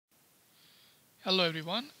Hello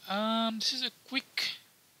everyone. This is a quick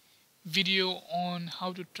video on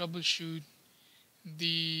how to troubleshoot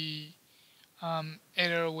the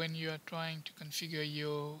error when you are trying to configure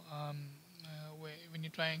your when you're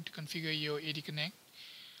trying to configure your AD Connect.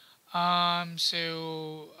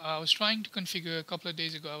 So I was trying to configure a couple of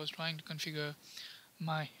days ago. I was trying to configure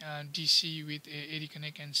my DC with AD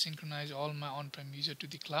Connect and synchronize all my on-prem user to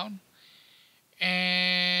the cloud.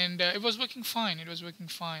 And it was working fine. And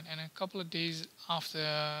a couple of days after,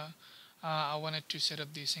 I wanted to set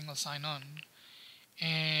up the single sign-on,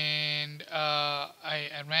 and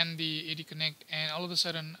I ran the AD Connect, and all of a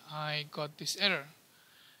sudden I got this error,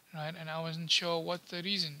 right? And I wasn't sure what the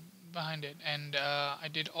reason behind it. And I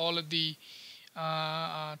did all of the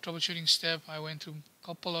troubleshooting step. I went through a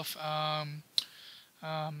couple of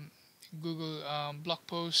um, Google blog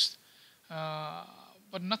posts.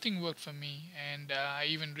 But nothing worked for me, and I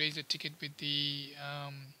even raised a ticket with the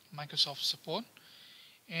Microsoft support,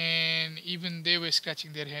 and even they were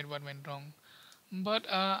scratching their head what went wrong. But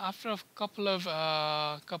after a couple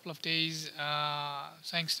of days,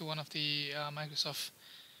 thanks to one of the Microsoft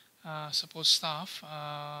support staff,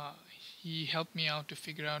 he helped me out to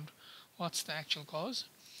figure out what's the actual cause.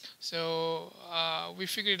 So we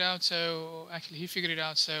figured it out. So actually, he figured it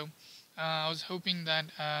out. So I was hoping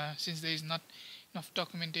that since there is not enough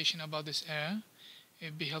documentation about this error,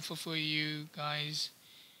 it'd be helpful for you guys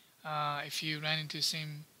if you ran into the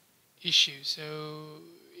same issue. So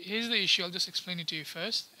here's the issue. I'll just explain it to you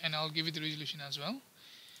first, and I'll give you the resolution as well.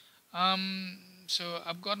 So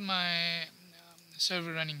I've got my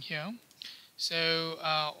server running here. So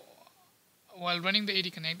while running the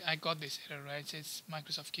AD Connect, I got this error, right? So it's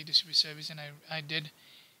Microsoft Key Distributed Service, and I did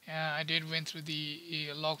went through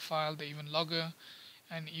the log file, the event logger,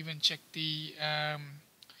 and even check the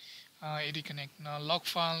AD Connect log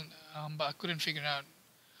file, but I couldn't figure out.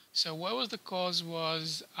 So what was the cause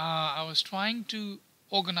was I was trying to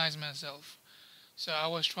organize myself. So I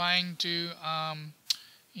was trying to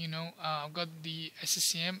I've got the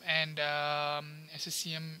SCCM and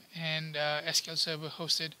SQL Server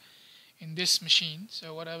hosted in this machine.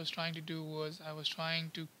 So what I was trying to do was I was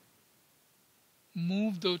trying to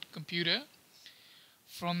move the computer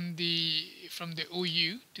from the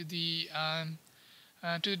OU to the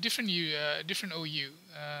different OU.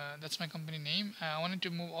 That's my company name. I wanted to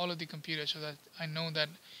move all of the computers so that I know that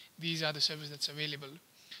these are the servers that's available.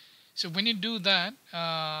 So when you do that,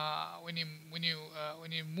 when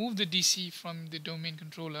you move the DC from the domain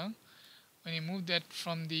controller, when you move that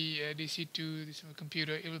from the DC to the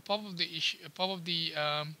computer, it will pop up the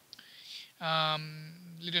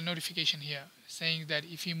little notification here saying that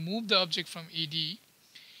if you move the object from AD,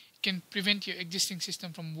 can prevent your existing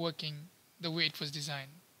system from working the way it was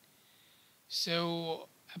designed. So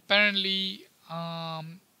apparently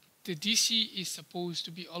the DC is supposed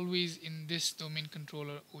to be always in this domain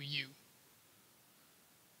controller OU.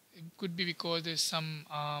 It could be because there's some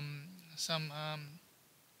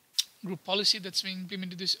group policy that's being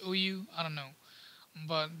implemented this OU. I don't know,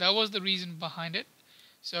 but that was the reason behind it.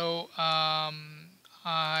 So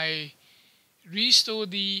I restore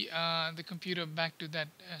the computer back to that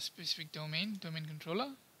specific domain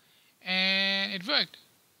controller, and it worked.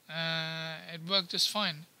 It worked just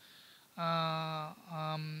fine.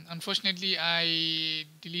 Unfortunately, I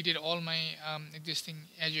deleted all my existing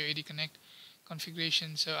Azure AD Connect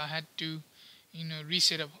configuration, so I had to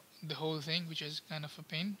reset up the whole thing, which was kind of a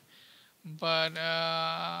pain. But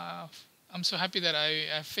I'm so happy that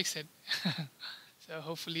I fixed it. So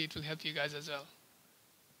hopefully it will help you guys as well.